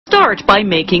start by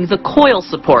making the coil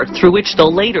support through which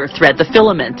they'll later thread the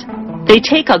filament. They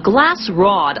take a glass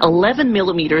rod 11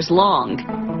 millimeters long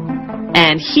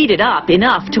and heat it up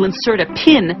enough to insert a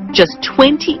pin just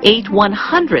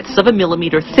 28/100ths of a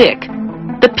millimeter thick.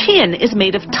 The pin is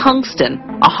made of tungsten,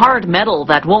 a hard metal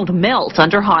that won't melt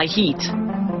under high heat.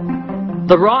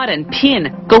 The rod and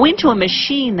pin go into a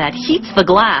machine that heats the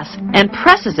glass and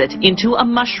presses it into a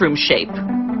mushroom shape.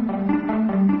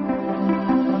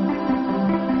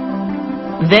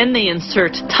 Then they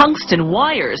insert tungsten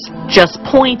wires just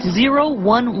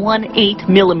 0.0118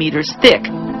 millimeters thick,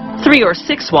 3 or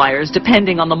 6 wires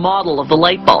depending on the model of the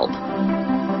light bulb.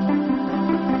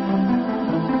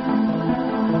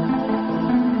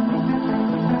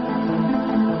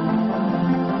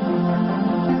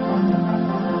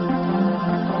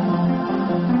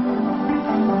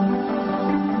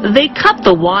 They cut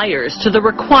the wires to the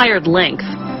required length,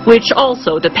 which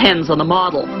also depends on the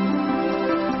model.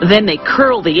 Then they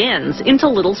curl the ends into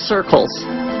little circles.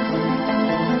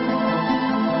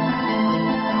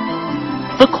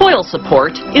 The coil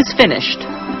support is finished.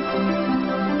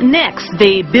 Next,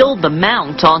 they build the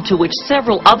mount onto which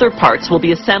several other parts will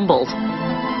be assembled.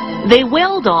 They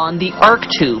weld on the arc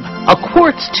tube, a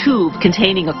quartz tube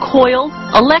containing a coil,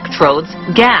 electrodes,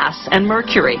 gas, and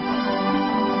mercury.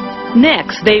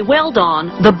 Next, they weld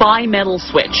on the bimetal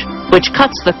switch, which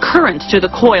cuts the current to the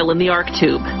coil in the arc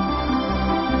tube.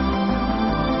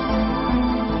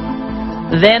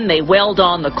 Then they weld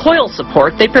on the coil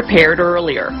support they prepared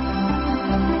earlier.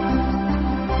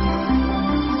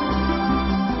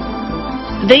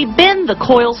 They bend the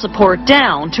coil support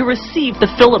down to receive the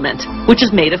filament, which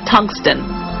is made of tungsten.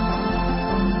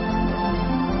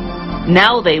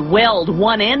 Now they weld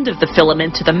one end of the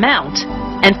filament to the mount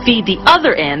and feed the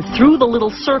other end through the little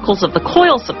circles of the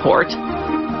coil support,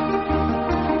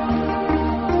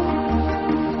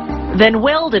 then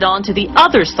weld it onto the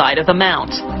other side of the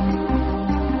mount.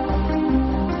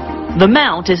 The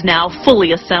mount is now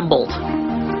fully assembled.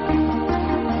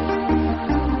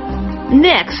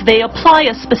 Next, they apply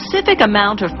a specific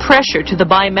amount of pressure to the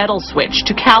bimetal switch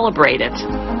to calibrate it.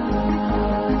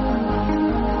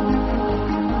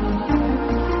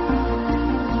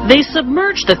 They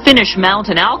submerge the finished mount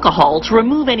in alcohol to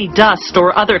remove any dust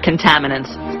or other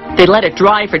contaminants. They let it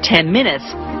dry for 10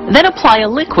 minutes, then apply a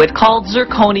liquid called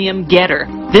zirconium getter.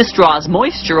 This draws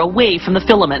moisture away from the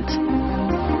filament.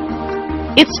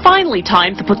 It's finally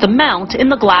time to put the mount in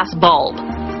the glass bulb.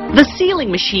 The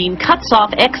sealing machine cuts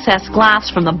off excess glass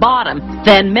from the bottom,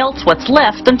 then melts what's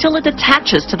left until it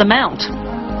attaches to the mount.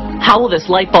 How will this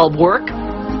light bulb work?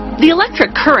 The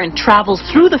electric current travels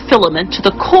through the filament to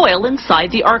the coil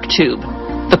inside the arc tube.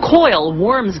 The coil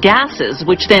warms gases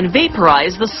which then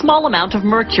vaporize the small amount of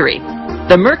mercury.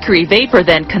 The mercury vapor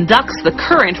then conducts the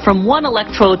current from one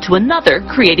electrode to another,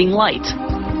 creating light.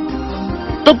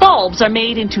 The bulbs are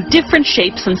made into different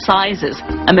shapes and sizes.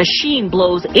 A machine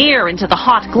blows air into the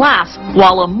hot glass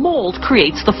while a mold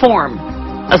creates the form.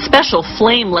 A special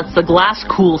flame lets the glass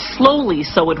cool slowly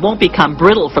so it won't become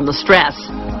brittle from the stress.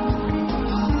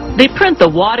 They print the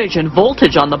wattage and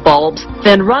voltage on the bulbs,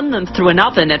 then run them through an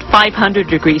oven at 500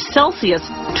 degrees Celsius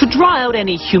to draw out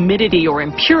any humidity or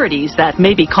impurities that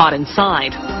may be caught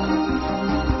inside.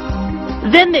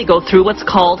 Then they go through what's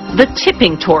called the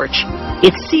tipping torch.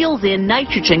 It seals in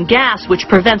nitrogen gas which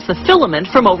prevents the filament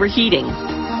from overheating.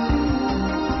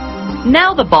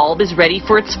 Now the bulb is ready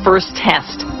for its first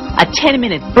test, a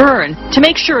 10-minute burn to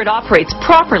make sure it operates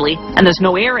properly and there's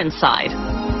no air inside.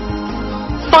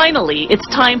 Finally, it's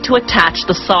time to attach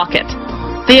the socket.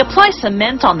 They apply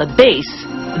cement on the base,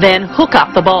 then hook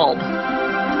up the bulb.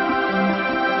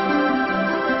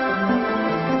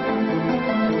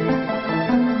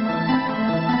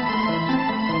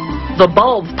 The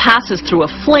bulb passes through a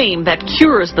flame that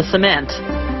cures the cement.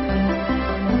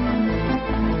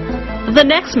 The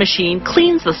next machine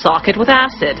cleans the socket with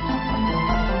acid,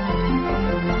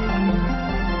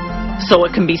 so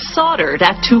it can be soldered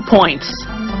at 2 points.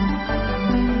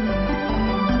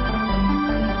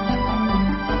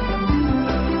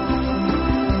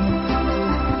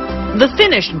 The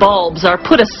finished bulbs are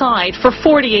put aside for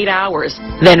 48 hours,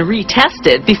 then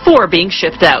retested before being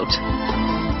shipped out.